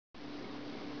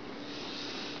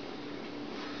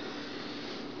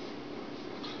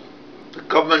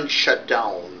government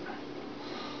shutdown,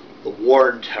 the war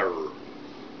and terror,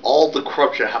 all the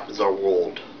corruption that happens in our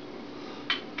world.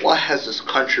 What has this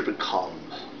country become?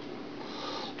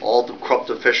 All the corrupt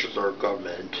officials in our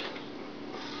government,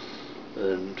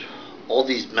 and all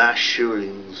these mass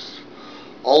shootings,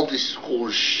 all these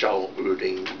school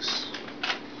shootings.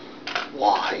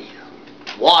 Why?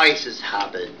 Why has this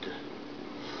happened?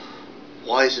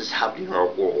 Why is this happening in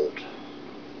our world?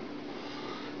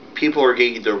 People are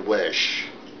getting their wish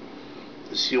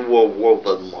to see what a world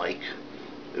would been like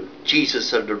if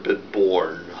Jesus had never been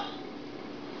born.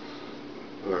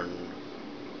 And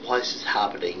why is this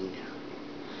happening?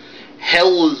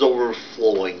 Hell is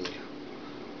overflowing,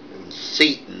 and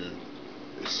Satan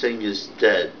is sending his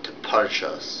dead to punish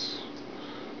us.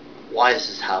 Why has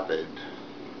this happened?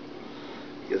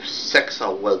 You have sex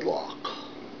out of wedlock.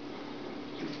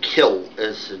 You kill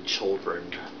innocent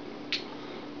children.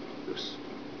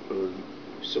 You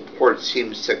support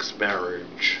same-sex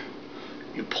marriage.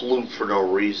 You pollute for no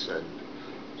reason.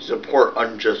 You support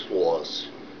unjust laws.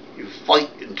 You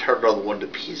fight and turn another one to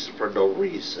pieces for no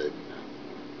reason.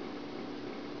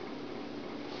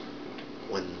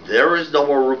 When there is no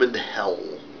more room in hell,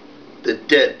 the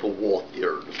dead will walk the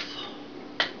earth.